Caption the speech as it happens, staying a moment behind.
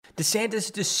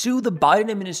DeSantis to sue the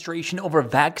Biden administration over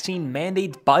vaccine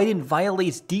mandates. Biden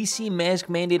violates D.C. mask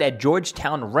mandate at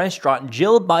Georgetown restaurant.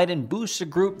 Jill Biden boosts a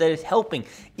group that is helping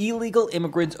illegal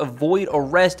immigrants avoid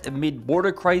arrest amid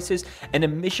border crisis. And a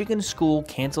Michigan school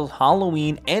cancels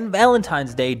Halloween and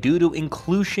Valentine's Day due to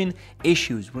inclusion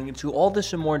issues. We're going to get to all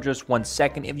this and more in just 1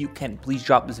 second. If you can, please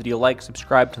drop this video a like,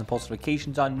 subscribe to the post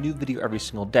notifications on new video every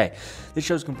single day. This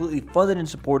show is completely funded and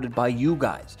supported by you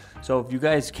guys. So if you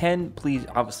guys can, please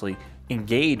obviously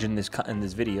engage in this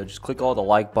video. Just click all the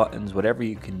like buttons, whatever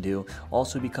you can do.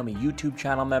 Also become a YouTube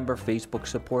channel member, Facebook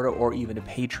supporter, or even a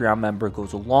Patreon member. It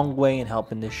goes a long way in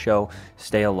helping this show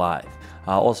stay alive.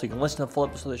 Also, you can listen to the full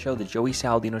episode of the show, The Joey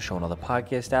Saladino Show, on all the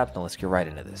podcast apps. Now let's get right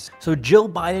into this. So Jill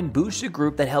Biden boosts a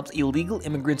group that helps illegal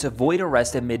immigrants avoid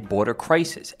arrest amid border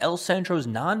crisis. El Centro's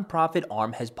nonprofit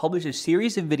arm has published a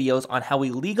series of videos on how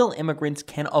illegal immigrants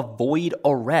can avoid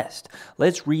arrest.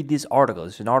 Let's read this article.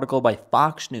 It's an article by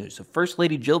Fox News. So First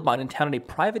Lady Jill Biden touted a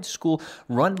private school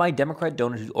run by Democrat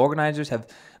donors whose organizers have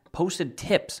posted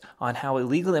tips on how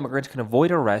illegal immigrants can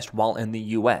avoid arrest while in the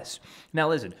U.S. Now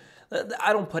listen,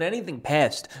 I don't put anything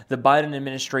past the Biden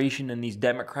administration and these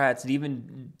Democrats and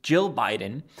even Jill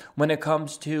Biden when it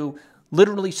comes to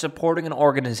literally supporting an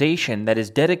organization that is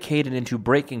dedicated into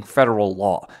breaking federal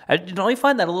law. Don't you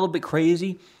find that a little bit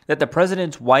crazy that the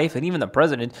president's wife and even the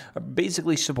president are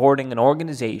basically supporting an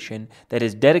organization that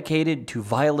is dedicated to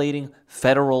violating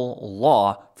federal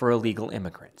law for illegal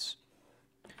immigrants?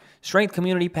 Strength,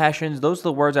 community, passions, those are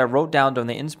the words I wrote down during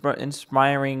the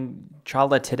Inspiring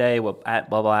Chala Today at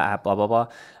blah, blah, at blah, blah, blah.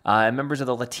 And members of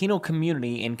the Latino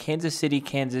community in Kansas City,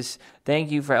 Kansas, thank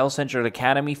you for El Centro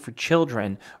Academy for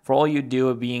Children for all you do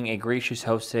of being a gracious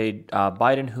host today.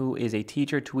 Biden, who is a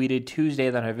teacher, tweeted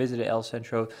Tuesday that I visited El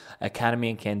Centro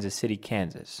Academy in Kansas City,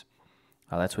 Kansas.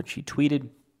 That's what she tweeted.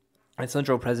 El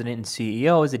Centro president and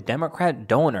CEO is a Democrat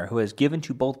donor who has given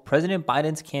to both President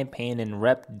Biden's campaign and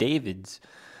Rep. David's,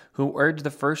 who urged the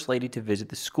First Lady to visit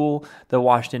the school, the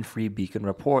Washington Free Beacon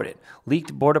reported.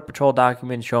 Leaked Border Patrol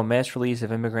documents show mass release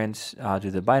of immigrants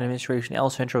to the Biden administration. El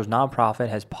Centro's nonprofit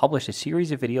has published a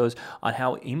series of videos on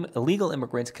how illegal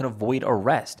immigrants can avoid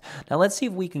arrest. Now, let's see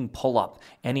if we can pull up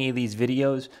any of these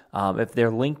videos, if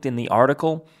they're linked in the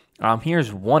article.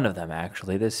 Here's one of them,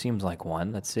 actually. This seems like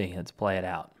one. Let's see. Let's play it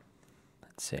out.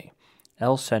 Let's see.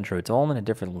 El Centro, it's all in a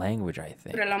different language, I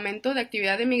think. Sobre el aumento de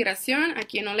actividad de migración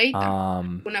aquí en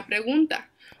Olathe. Una pregunta.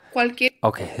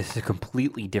 Okay, this is a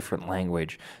completely different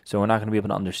language, so we're not going to be able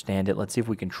to understand it. Let's see if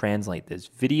we can translate this.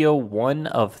 Video 1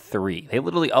 of 3. They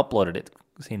literally uploaded it,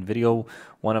 saying video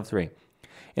 1 of 3.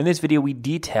 In this video, we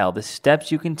detail the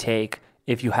steps you can take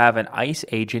if you have an ICE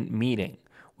agent meeting.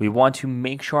 We want to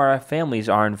make sure our families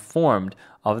are informed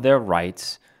of their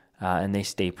rights and they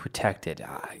stay protected.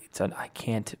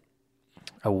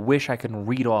 I wish I could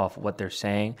read off what they're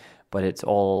saying, but it's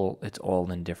all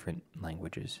in different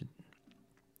languages.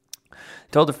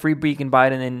 Told the Free Beacon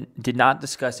Biden did not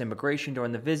discuss immigration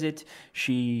during the visit.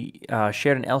 She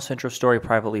shared an El Centro story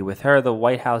privately with her. The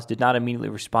White House did not immediately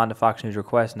respond to Fox News'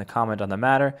 request and comment on the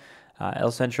matter.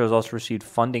 El Centro has also received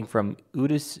funding from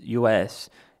UDIS US,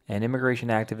 an immigration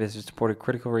activist who supported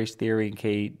critical race theory in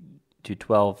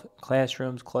K-12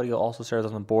 classrooms. Claudia also serves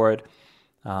on the board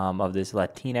of this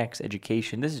Latinx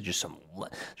education. This is just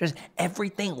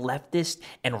everything leftist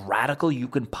and radical you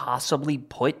can possibly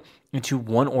put into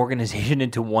one organization,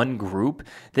 into one group.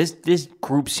 This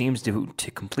group seems to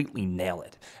completely nail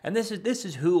it. And this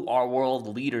is who our world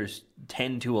leaders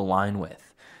tend to align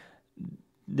with.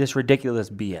 This ridiculous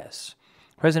BS.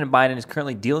 President Biden is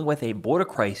currently dealing with a border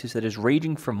crisis that is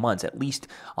raging for months. At least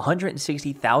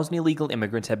 160,000 illegal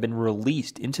immigrants have been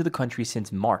released into the country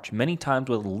since March, many times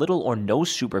with little or no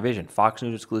supervision. Fox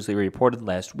News exclusively reported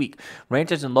last week.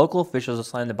 Ranchers and local officials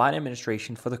assigned the Biden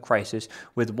administration for the crisis,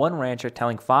 with one rancher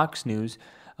telling Fox News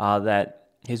that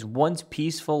his once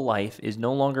peaceful life is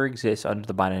no longer exists under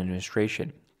the Biden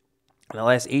administration. In the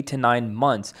last 8 to 9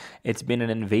 months, it's been an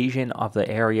invasion of the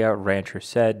area, rancher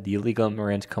said. The illegal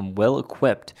immigrants come well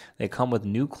equipped. They come with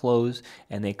new clothes,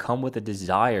 and they come with a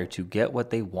desire to get what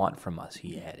they want from us,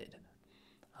 he added.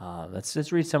 Let's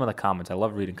just read some of the comments. I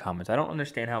love reading comments. I don't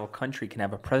understand how a country can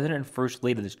have a president and first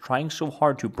lady that's trying so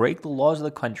hard to break the laws of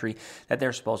the country that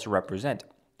they're supposed to represent.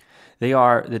 They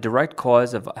are the direct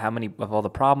cause of all the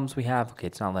problems we have. Okay,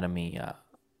 it's not letting me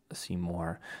see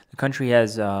more. The country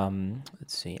has,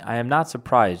 let's see. I am not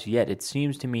surprised, yet it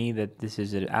seems to me that this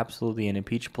is absolutely an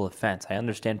impeachable offense. I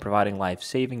understand providing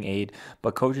life-saving aid,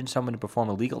 but coaching someone to perform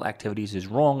illegal activities is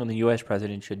wrong, and the U.S.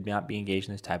 president should not be engaged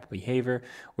in this type of behavior.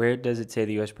 Where does it say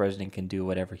the U.S. president can do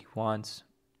whatever he wants?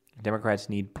 Democrats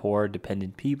need poor,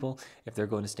 dependent people if they're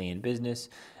going to stay in business.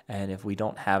 And if we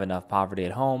don't have enough poverty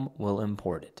at home, we'll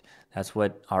import it. That's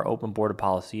what our open border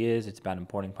policy is. It's about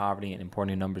importing poverty and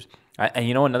importing numbers. And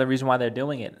you know another reason why they're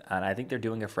doing it, and I think they're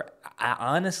doing it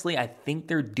I think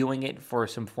they're doing it for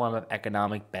some form of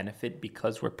economic benefit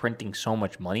because we're printing so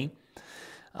much money.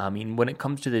 I mean, when it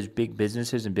comes to these big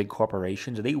businesses and big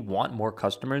corporations, they want more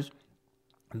customers.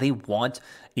 They want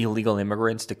illegal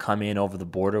immigrants to come in over the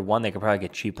border. One, they could probably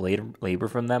get cheap labor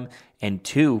from them. And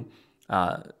two,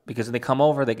 because when they come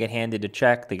over, they get handed a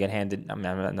check. They get handed,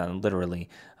 not literally,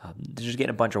 they're just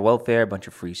getting a bunch of welfare, a bunch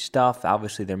of free stuff.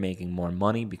 Obviously, they're making more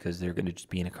money because they're going to just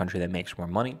be in a country that makes more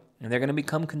money. And they're going to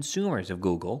become consumers of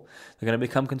Google. They're going to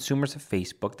become consumers of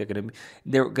Facebook.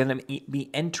 They're going to be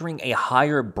entering a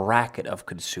higher bracket of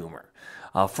consumer.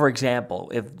 For example,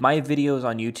 if my videos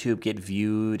on YouTube get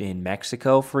viewed in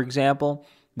Mexico, for example,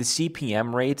 the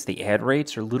CPM rates, the ad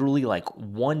rates, are literally like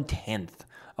 1/10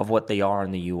 of what they are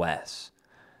in the U.S.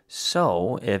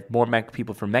 So if more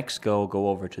people from Mexico go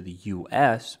over to the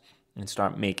U.S. and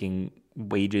start making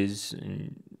wages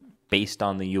based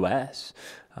on the U.S.,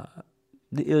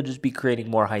 it'll just be creating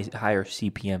more higher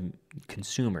CPM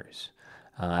consumers.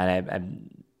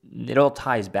 It all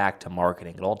ties back to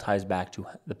marketing. It all ties back to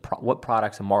what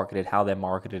products are marketed, how they're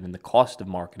marketed, and the cost of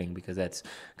marketing, because that's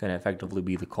going to effectively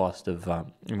be the cost of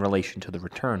in relation to the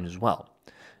return as well.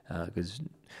 Because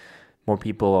more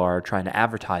people are trying to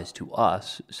advertise to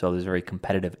us, so there's very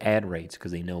competitive ad rates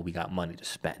because they know we got money to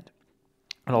spend.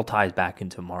 It all ties back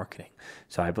into marketing.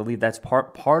 So I believe that's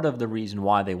part of the reason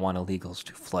why they want illegals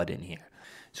to flood in here.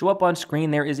 So up on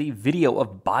screen, there is a video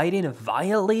of Biden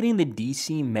violating the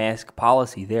D.C. mask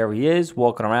policy. There he is,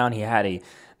 walking around. He had a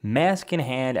mask in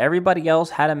hand. Everybody else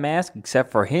had a mask except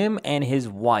for him and his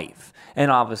wife. And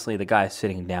obviously the guy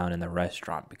sitting down in the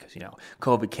restaurant because,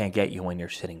 COVID can't get you when you're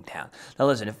sitting down. Now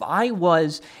listen, if I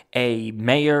was a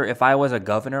mayor, if I was a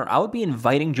governor, I would be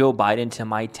inviting Joe Biden to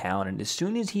my town. And as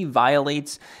soon as he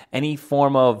violates any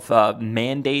form of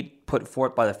mandate put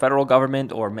forth by the federal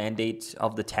government or mandate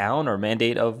of the town or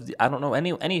mandate of,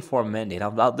 any form of mandate,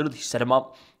 I'll literally set him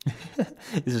up.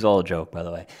 This is all a joke, by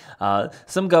the way.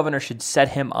 Some governor should set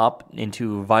him up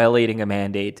into violating a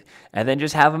mandate and then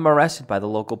just have him arrested by the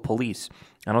local police.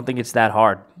 I don't think it's that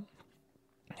hard.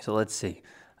 So let's see.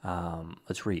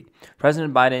 Let's read.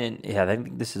 President Biden, I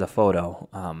think this is a photo,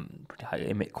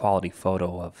 quality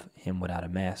photo of him without a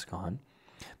mask on.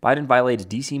 Biden violates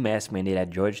D.C. mask mandate at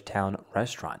Georgetown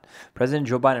restaurant. President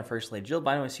Joe Biden and First Lady Jill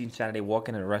Biden was seen Saturday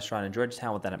walking in a restaurant in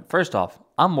Georgetown with that. First off,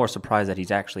 I'm more surprised that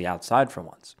he's actually outside for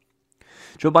once.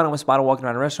 Joe Biden was spotted walking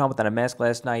around a restaurant without a mask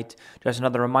last night. Just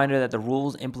another reminder that the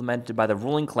rules implemented by the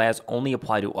ruling class only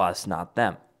apply to us, not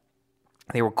them.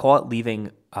 They were caught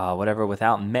leaving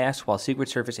without masks, while Secret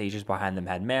Service agents behind them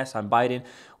had masks on. Biden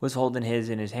was holding his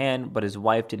in his hand, but his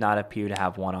wife did not appear to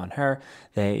have one on her.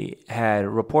 They had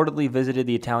reportedly visited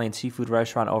the Italian seafood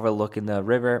restaurant overlooking the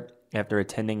river after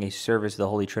attending a service of the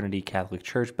Holy Trinity Catholic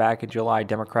Church back in July.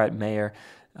 Democrat mayor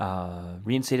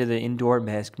reinstated the indoor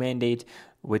mask mandate,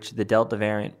 which the Delta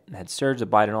variant had surged.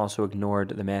 But Biden also ignored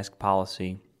the mask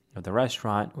policy of the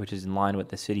restaurant, which is in line with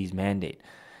the city's mandate.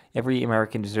 Every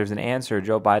American deserves an answer.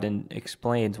 Joe Biden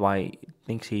explains why he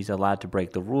thinks he's allowed to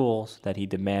break the rules that he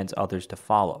demands others to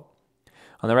follow.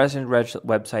 On the restaurant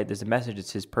website, there's a message that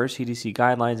says, per CDC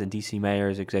guidelines and D.C.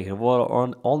 Mayor's executive order,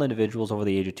 all individuals over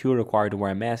the age of 2 are required to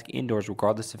wear a mask indoors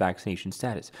regardless of vaccination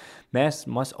status. Masks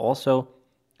must also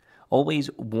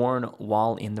always worn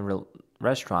while in the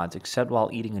restaurants, except while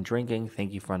eating and drinking.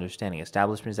 Thank you for understanding.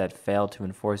 Establishments that fail to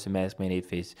enforce the mask mandate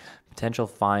face potential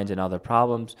fines and other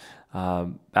problems.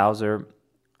 Bowser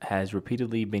has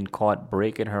repeatedly been caught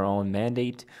breaking her own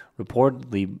mandate,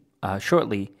 reportedly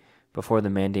shortly before the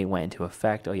mandate went into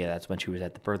effect. Oh yeah, that's when she was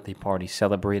at the birthday party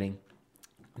celebrating.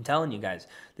 I'm telling you guys,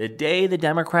 the day the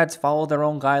Democrats follow their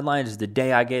own guidelines is the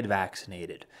day I get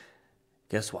vaccinated.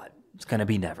 Guess what? It's going to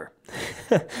be never.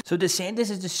 So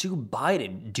DeSantis is to sue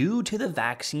Biden due to the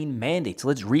vaccine mandates.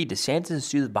 Let's read. DeSantis is to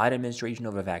sue the Biden administration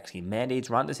over vaccine mandates.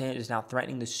 Ron DeSantis is now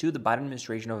threatening to sue the Biden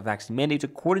administration over vaccine mandates,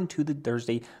 according to the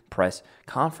Thursday press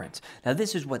conference. Now,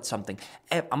 this is what something,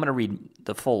 I'm going to read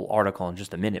the full article in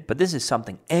just a minute, but this is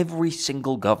something every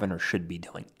single governor should be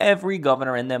doing. Every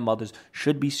governor and their mothers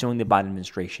should be suing the Biden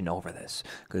administration over this,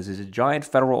 because it's a giant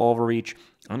federal overreach,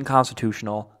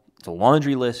 unconstitutional. It's a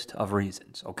laundry list of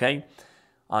reasons, okay?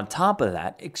 On top of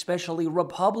that, especially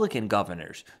Republican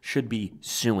governors should be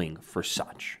suing for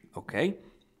such, okay?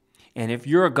 And if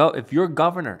your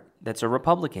governor that's a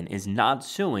Republican is not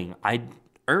suing, I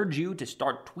urge you to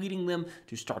start tweeting them,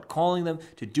 to start calling them,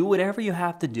 to do whatever you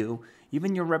have to do.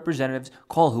 Even your representatives,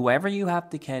 call whoever you have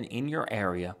to can in your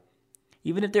area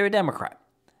even if they're a Democrat,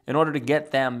 in order to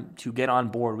get them to get on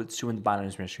board with suing the Biden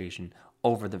administration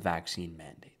over the vaccine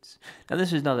mandates. Now,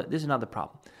 this is another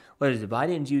problem. What is it?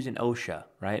 Biden's using OSHA,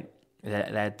 right?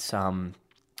 That's I'm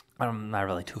not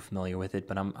really too familiar with it,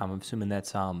 but I'm assuming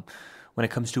that's when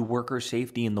it comes to worker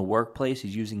safety in the workplace,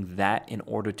 he's using that in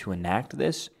order to enact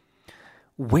this.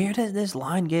 Where does this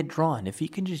line get drawn? If he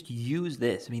can just use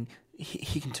this, I mean,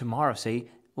 he can tomorrow say,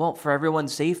 well, for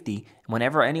everyone's safety,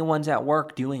 whenever anyone's at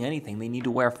work doing anything, they need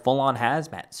to wear full-on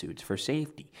hazmat suits for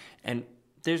safety. And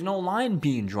there's no line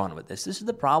being drawn with this. This is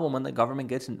the problem when the government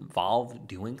gets involved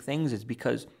doing things. It's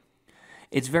because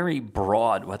it's very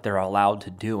broad what they're allowed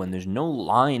to do, and there's no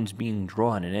lines being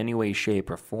drawn in any way, shape,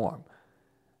 or form.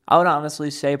 I would honestly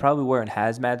say probably wearing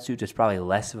hazmat suits is probably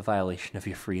less of a violation of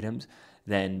your freedoms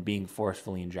than being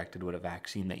forcefully injected with a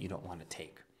vaccine that you don't want to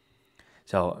take.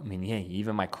 So, I mean, yeah,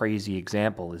 even my crazy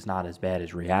example is not as bad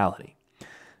as reality.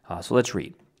 So let's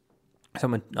read.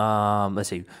 Let's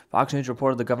see. Fox News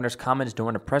reported the governor's comments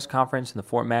during a press conference in the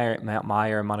Fort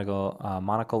Meyer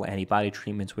monocle antibody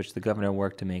treatments, which the governor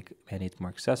worked to make mandates more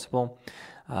accessible.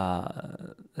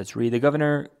 Let's read. The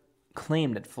governor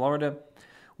claimed that Florida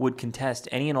would contest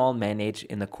any and all mandates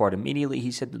in the court immediately.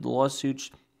 He said that the lawsuits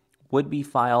would be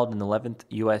filed in the 11th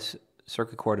U.S.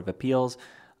 Circuit Court of Appeals.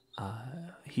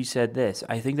 He said this: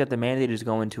 I think that the mandate is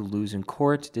going to lose in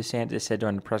court, DeSantis said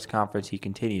during the press conference. He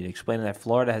continued, explaining that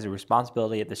Florida has a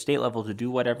responsibility at the state level to do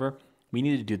whatever we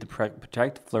need to do to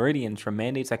protect Floridians from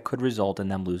mandates that could result in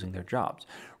them losing their jobs.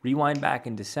 Rewind back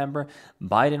in December,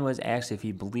 Biden was asked if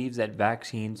he believes that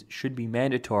vaccines should be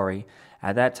mandatory.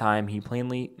 At that time, he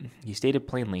stated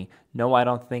plainly, no, I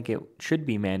don't think it should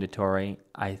be mandatory.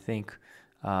 I think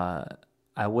I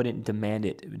wouldn't demand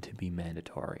it to be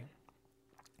mandatory.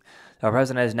 The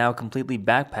president has now completely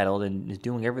backpedaled and is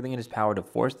doing everything in his power to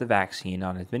force the vaccine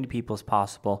on as many people as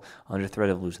possible under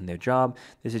threat of losing their job.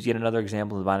 This is yet another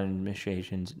example of the Biden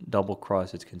administration's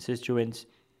double-cross its constituents.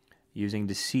 Using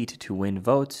deceit to win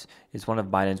votes is one of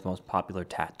Biden's most popular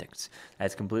tactics.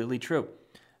 That's completely true.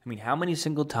 I mean, how many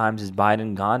single times has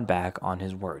Biden gone back on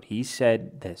his word? He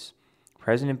said this.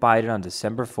 President Biden on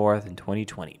December 4th in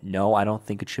 2020. No, I don't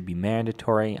think it should be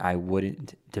mandatory. I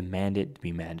wouldn't demand it to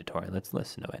be mandatory. Let's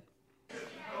listen to it.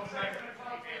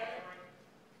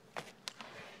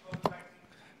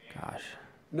 Gosh.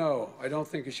 No, I don't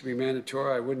think it should be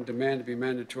mandatory. I wouldn't demand to be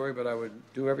mandatory, but I would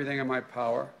do everything in my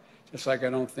power, just like I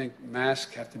don't think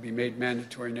masks have to be made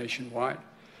mandatory nationwide.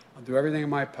 I'll do everything in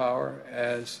my power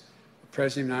as the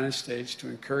President of the United States to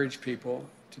encourage people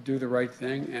to do the right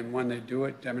thing, and when they do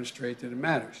it, demonstrate that it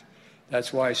matters.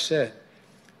 That's why I said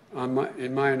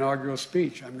in my inaugural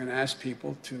speech, I'm going to ask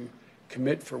people to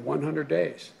commit for 100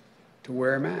 days to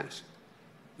wear a mask.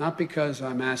 Not because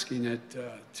I'm asking it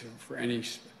for any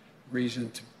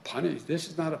reason to punish. This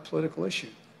is not a political issue.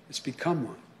 It's become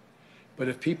one. But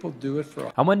if people do it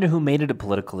for... I wonder who made it a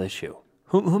political issue.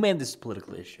 Who made this a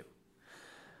political issue?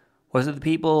 Was it the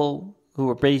people who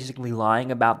were basically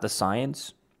lying about the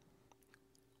science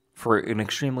for an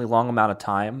extremely long amount of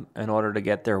time in order to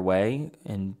get their way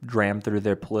and dram through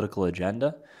their political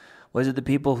agenda? Was it the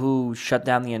people who shut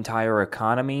down the entire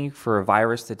economy for a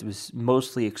virus that was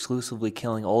mostly exclusively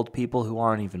killing old people who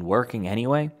aren't even working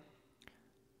anyway?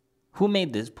 Who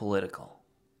made this political?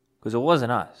 Because it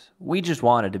wasn't us. We just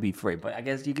wanted to be free. But I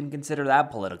guess you can consider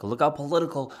that political. Look how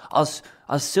political us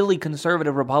silly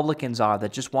conservative Republicans are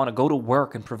that just want to go to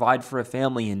work and provide for a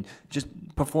family and just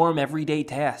perform everyday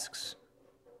tasks.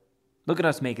 Look at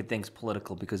us making things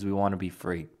political because we want to be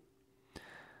free.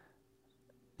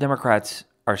 Democrats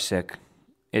are sick.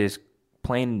 It is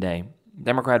plain day.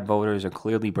 Democrat voters are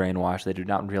clearly brainwashed. They do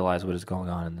not realize what is going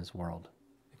on in this world.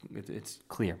 It's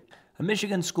clear. A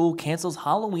Michigan school cancels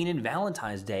Halloween and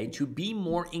Valentine's Day to be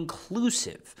more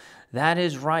inclusive. That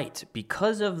is right.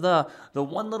 Because of the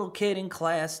one little kid in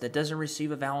class that doesn't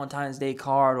receive a Valentine's Day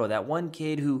card, or that one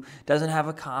kid who doesn't have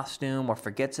a costume or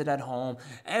forgets it at home,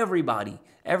 everybody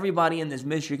in this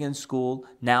Michigan school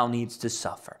now needs to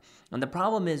suffer. And the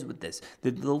problem is with this,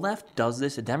 the left does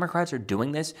this, the Democrats are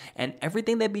doing this, and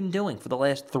everything they've been doing for the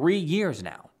last 3 years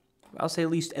now, I'll say at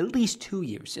least 2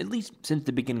 years, at least since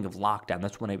the beginning of lockdown.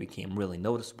 That's when it became really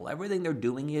noticeable. Everything they're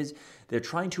doing is they're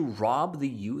trying to rob the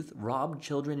youth, rob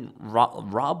children,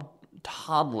 rob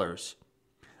toddlers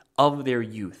of their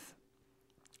youth.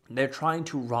 They're trying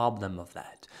to rob them of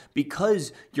that.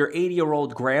 Because your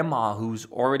 80-year-old grandma who's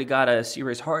already got a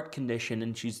serious heart condition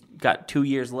and she's got 2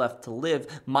 years left to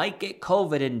live might get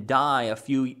COVID and die a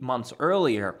few months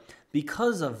earlier.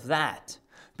 Because of that,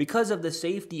 because of the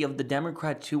safety of the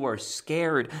Democrats who are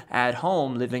scared at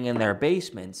home living in their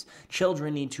basements,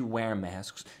 children need to wear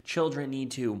masks. Children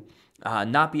need to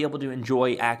not be able to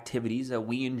enjoy activities that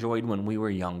we enjoyed when we were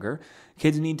younger.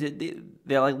 Kids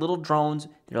they're like little drones,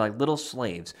 they're like little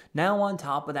slaves. Now on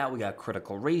top of that, we got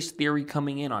critical race theory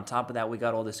coming in. On top of that, we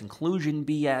got all this inclusion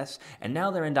BS. And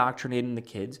now they're indoctrinating the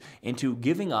kids into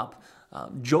giving up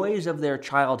joys of their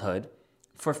childhood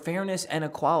for fairness and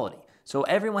equality. So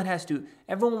everyone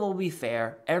will be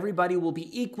fair. Everybody will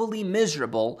be equally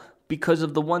miserable because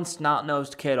of the one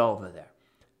snot-nosed kid over there.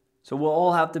 So we'll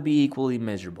all have to be equally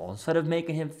miserable. Instead of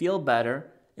making him feel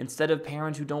better, instead of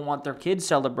parents who don't want their kids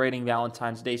celebrating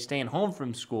Valentine's Day, staying home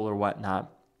from school or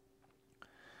whatnot,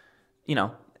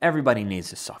 everybody needs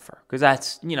to suffer. Because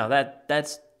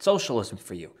that's socialism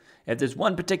for you. If there's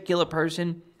one particular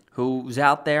person who's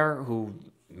out there who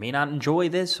may not enjoy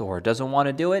this or doesn't want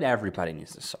to do it, everybody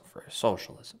needs to suffer.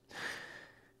 Socialism.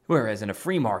 Whereas in a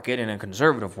free market, in a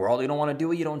conservative world, you don't want to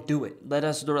do it, you don't do it. Let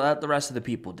the rest of the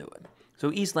people do it.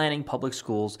 So East Landing Public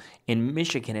Schools in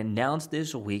Michigan announced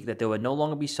this week that they would no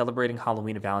longer be celebrating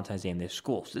Halloween and Valentine's Day in their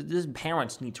schools.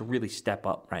 Parents need to really step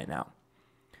up right now.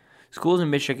 Schools in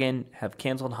Michigan have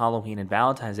canceled Halloween and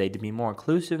Valentine's Day to be more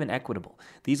inclusive and equitable.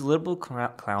 These liberal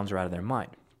clowns are out of their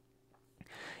mind.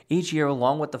 Each year,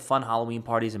 along with the fun Halloween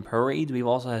parties and parades, we've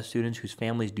also had students whose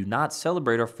families do not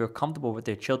celebrate or feel comfortable with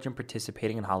their children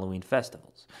participating in Halloween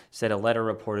festivals, said a letter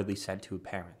reportedly sent to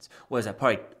parents. What is that?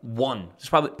 Probably one. There's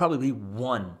probably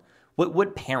one.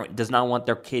 What parent does not want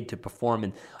their kid to perform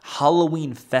in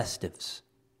Halloween festives?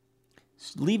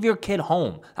 Leave your kid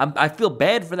home. I feel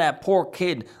bad for that poor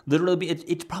kid. Literally,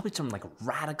 it's probably some like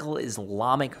radical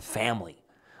Islamic family.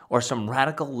 Or some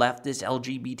radical leftist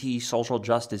LGBT social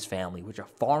justice family, which are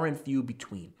far and few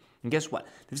between. And guess what?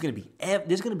 There's going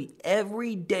to be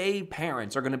everyday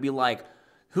parents are going to be like,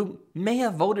 who may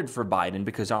have voted for Biden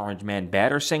because Orange Man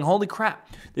bad, or saying, holy crap,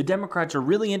 the Democrats are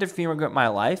really interfering with my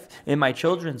life, in my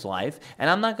children's life, and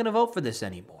I'm not going to vote for this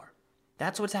anymore.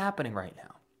 That's what's happening right now.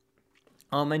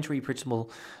 Elementary principal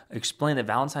explained that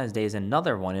Valentine's Day is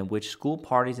another one in which school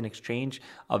parties and exchange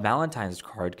of Valentine's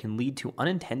card can lead to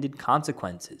unintended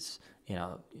consequences.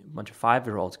 A bunch of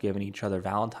 5-year-olds giving each other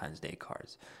Valentine's Day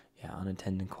cards. Yeah,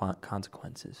 unintended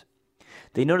consequences.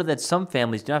 They noted that some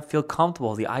families do not feel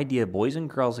comfortable with the idea of boys and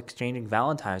girls exchanging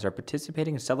Valentines or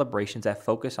participating in celebrations that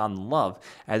focus on love,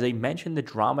 as they mentioned the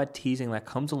drama teasing that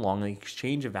comes along in the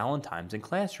exchange of Valentines in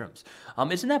classrooms.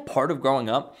 Isn't that part of growing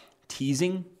up?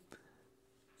 Teasing?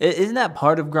 Isn't that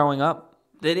part of growing up?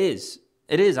 It is.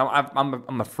 It is.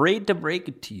 I'm afraid to break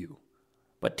it to you,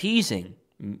 but teasing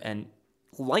and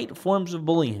light forms of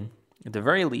bullying, at the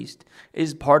very least,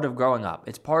 is part of growing up.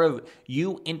 It's part of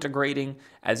you integrating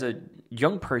as a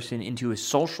young person into a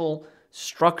social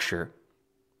structure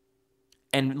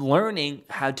and learning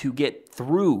how to get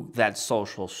through that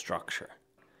social structure.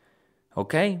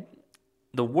 Okay?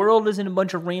 The world isn't a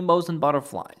bunch of rainbows and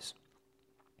butterflies.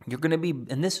 You're going to be,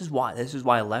 and this is why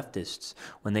leftists,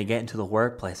 when they get into the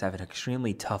workplace, have an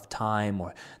extremely tough time,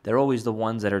 or they're always the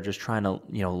ones that are just trying to,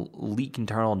 leak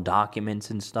internal documents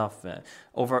and stuff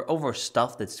over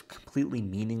stuff that's completely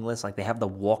meaningless. Like they have the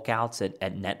walkouts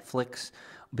at Netflix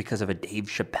because of a Dave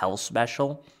Chappelle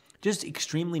special. Just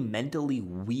extremely mentally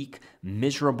weak,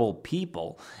 miserable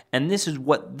people. And this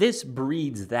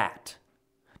breeds that.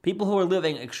 People who are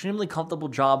living extremely comfortable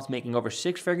jobs, making over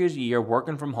 6 figures a year,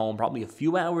 working from home, probably a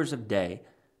few hours a day,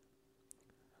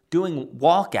 doing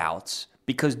walkouts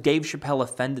because Dave Chappelle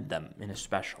offended them in a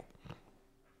special.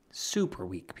 Super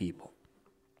weak people.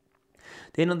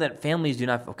 They know that families do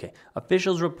not... Okay,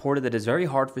 officials reported that it's very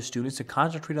hard for students to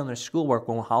concentrate on their schoolwork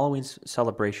when Halloween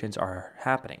celebrations are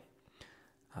happening.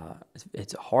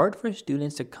 It's hard for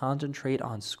students to concentrate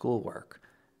on schoolwork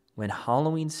when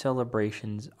Halloween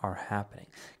celebrations are happening.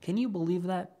 Can you believe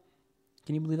that?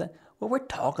 Well, we're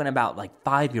talking about like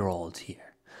 5-year-olds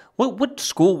here. What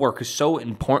schoolwork is so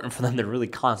important for them to really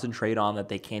concentrate on that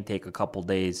they can't take a couple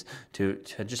days to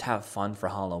just have fun for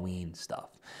Halloween stuff?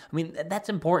 I mean, that's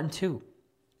important too.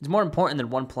 It's more important than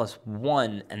 1 +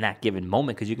 1 in that given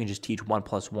moment, because you can just teach 1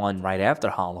 + 1 right after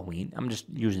Halloween. I'm just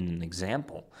using an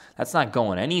example. That's not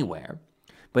going anywhere.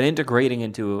 But integrating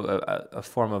into a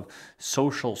form of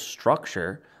social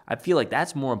structure, I feel like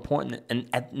that's more important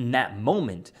in that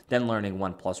moment than learning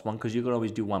 1 + 1, because you can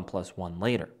always do 1 + 1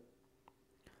 later.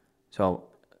 So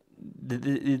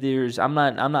I'm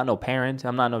not no parent,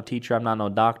 I'm not no teacher, I'm not no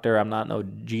doctor, I'm not no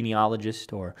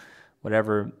genealogist or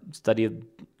whatever study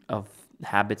of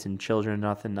habits in children,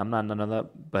 nothing. I'm not none of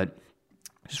that, but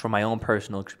just from my own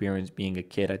personal experience being a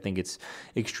kid, I think it's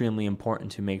extremely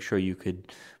important to make sure you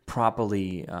could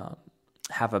properly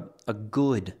have a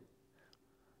good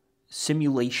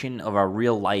simulation of our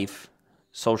real life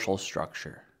social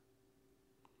structure.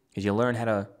 Because you learn how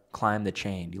to climb the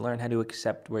chain. You learn how to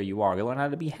accept where you are. You learn how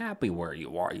to be happy where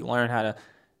you are. You learn how to,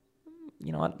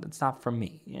 you know what, it's not for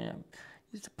me. Yeah,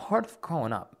 it's a part of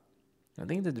growing up. I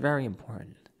think that's very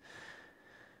important.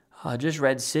 Just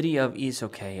read City of East.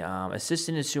 Okay,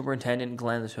 Assistant Superintendent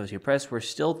Glenn, Associate Press. We're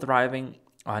still thriving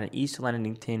on East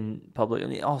Leamington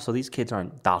Public. Also, these kids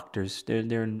aren't doctors.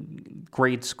 They're in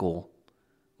grade school.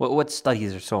 What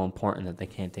studies are so important that they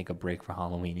can't take a break for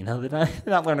Halloween? You know, they're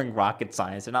not learning rocket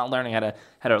science. They're not learning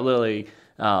how to literally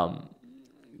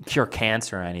cure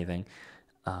cancer or anything.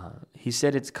 He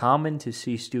said it's common to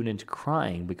see students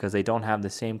crying because they don't have the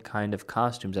same kind of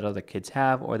costumes that other kids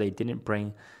have, or they didn't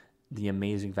bring the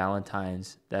amazing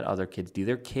Valentines that other kids do.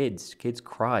 They're kids. Kids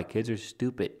cry. Kids are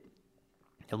stupid.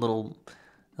 The little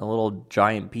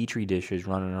giant petri dishes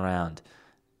running around.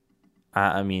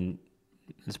 I mean,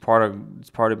 it's part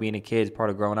of being a kid. It's part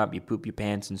of growing up. You poop your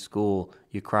pants in school.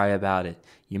 You cry about it.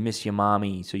 You miss your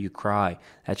mommy, so you cry.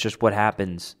 That's just what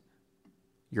happens.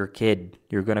 You're a kid.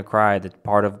 You're gonna cry. That's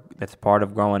part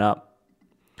of growing up.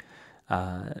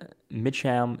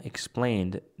 Mitcham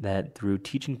explained that through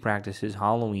teaching practices,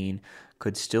 Halloween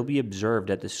could still be observed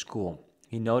at the school.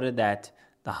 He noted that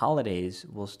the holidays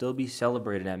will still be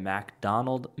celebrated at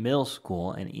MacDonald Middle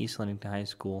School and East Leamington High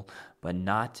School, but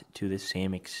not to the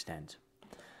same extent.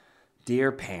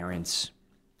 Dear parents,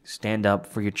 stand up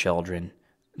for your children.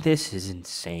 This is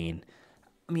insane.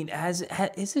 I mean,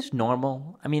 is this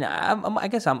normal? I mean, I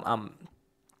guess I've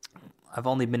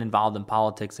only been involved in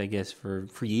politics, I guess,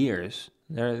 for years.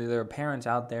 There are parents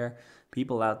out there,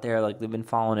 people out there, like, they've been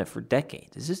following it for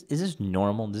decades. Is this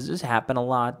normal? Does this happen a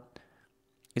lot?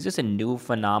 Is this a new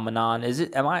phenomenon?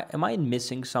 Am I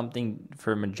missing something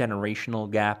from a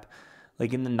generational gap?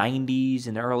 Like in the 90s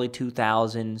and the early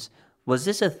 2000s, was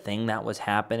this a thing that was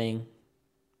happening?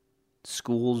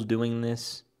 Schools doing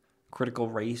this? Critical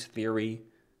race theory?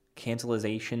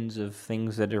 Cancelizations of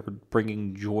things that are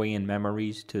bringing joy and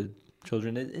memories to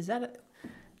children? Is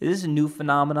this a new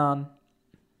phenomenon?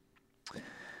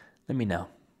 Let me know.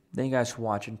 Thank you guys for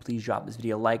watching. Please drop this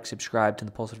video a like, subscribe, turn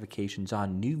the post notifications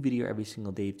on. New video every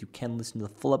single day. If you can, listen to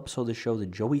the full episode of the show, the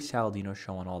Joey Saladino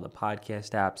Show, on all the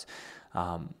podcast apps.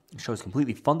 The show is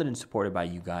completely funded and supported by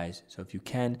you guys. So if you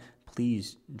can,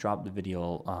 please drop the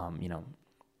video,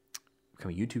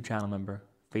 become a YouTube channel member,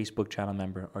 Facebook channel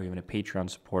member, or even a Patreon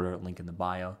supporter. Link in the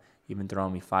bio. Even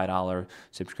throwing me $5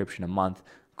 subscription a month.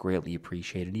 Greatly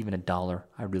appreciated. Even $1.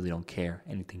 I really don't care.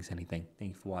 Anything's anything.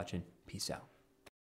 Thank you for watching. Peace out.